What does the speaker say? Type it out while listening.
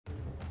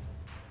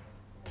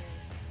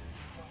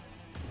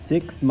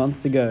6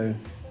 months ago,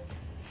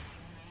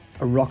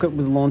 a rocket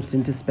was launched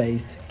into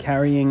space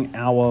carrying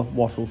our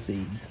wattle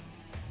seeds.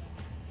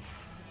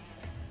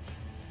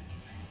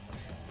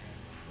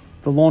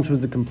 The launch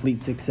was a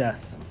complete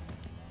success.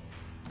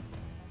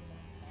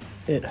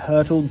 It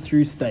hurtled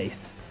through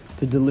space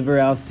to deliver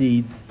our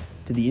seeds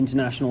to the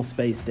International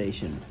Space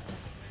Station,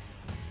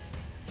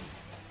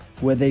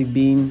 where they've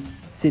been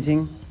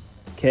sitting,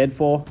 cared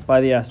for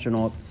by the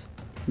astronauts,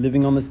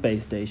 living on the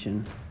space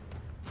station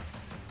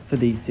for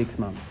these 6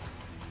 months.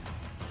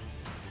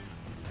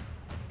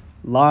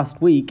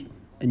 Last week,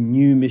 a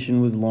new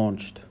mission was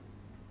launched.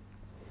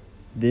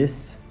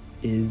 This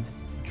is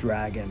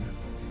Dragon.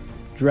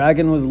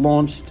 Dragon was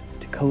launched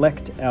to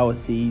collect our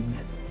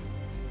seeds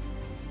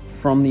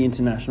from the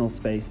International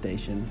Space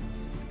Station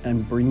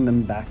and bring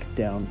them back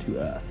down to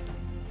Earth.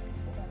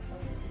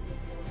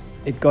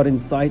 It got in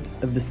sight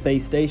of the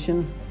space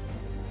station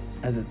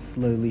as it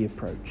slowly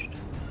approached.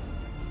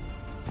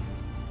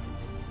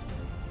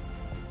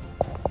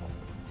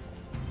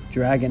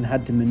 Dragon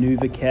had to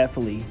maneuver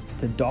carefully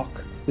to dock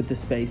with the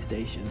space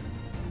station.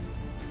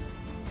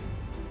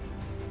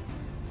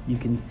 You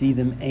can see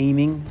them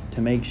aiming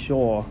to make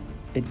sure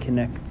it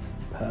connects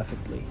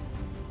perfectly.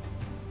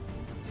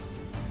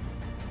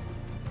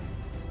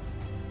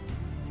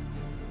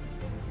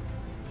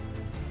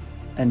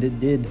 And it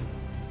did.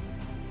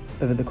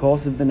 Over the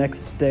course of the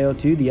next day or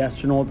two, the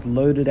astronauts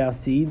loaded our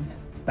seeds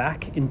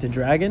back into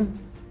Dragon,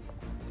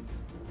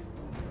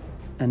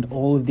 and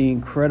all of the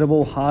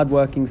incredible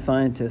hardworking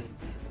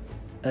scientists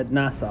at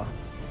NASA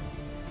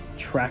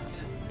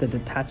tracked the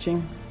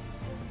detaching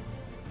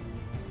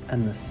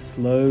and the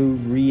slow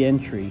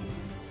re-entry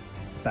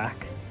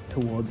back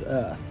towards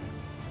Earth,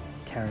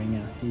 carrying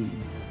our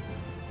seeds.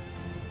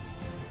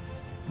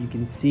 You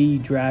can see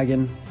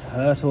Dragon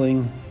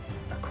hurtling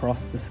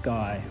across the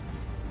sky.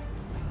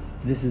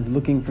 This is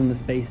looking from the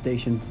space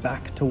station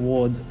back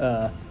towards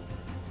Earth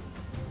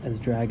as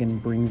Dragon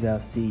brings our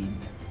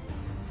seeds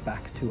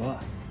back to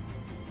us.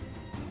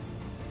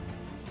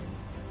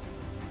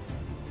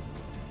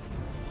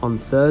 On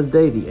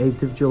Thursday, the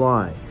 8th of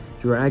July,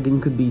 Dragon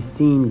could be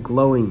seen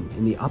glowing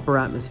in the upper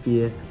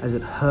atmosphere as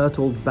it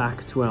hurtled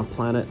back to our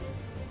planet,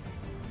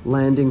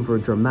 landing for a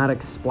dramatic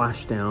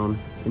splashdown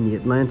in the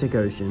Atlantic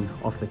Ocean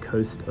off the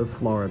coast of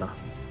Florida.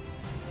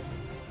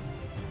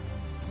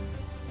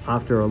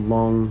 After a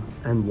long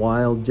and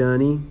wild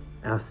journey,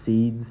 our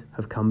seeds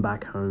have come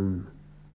back home.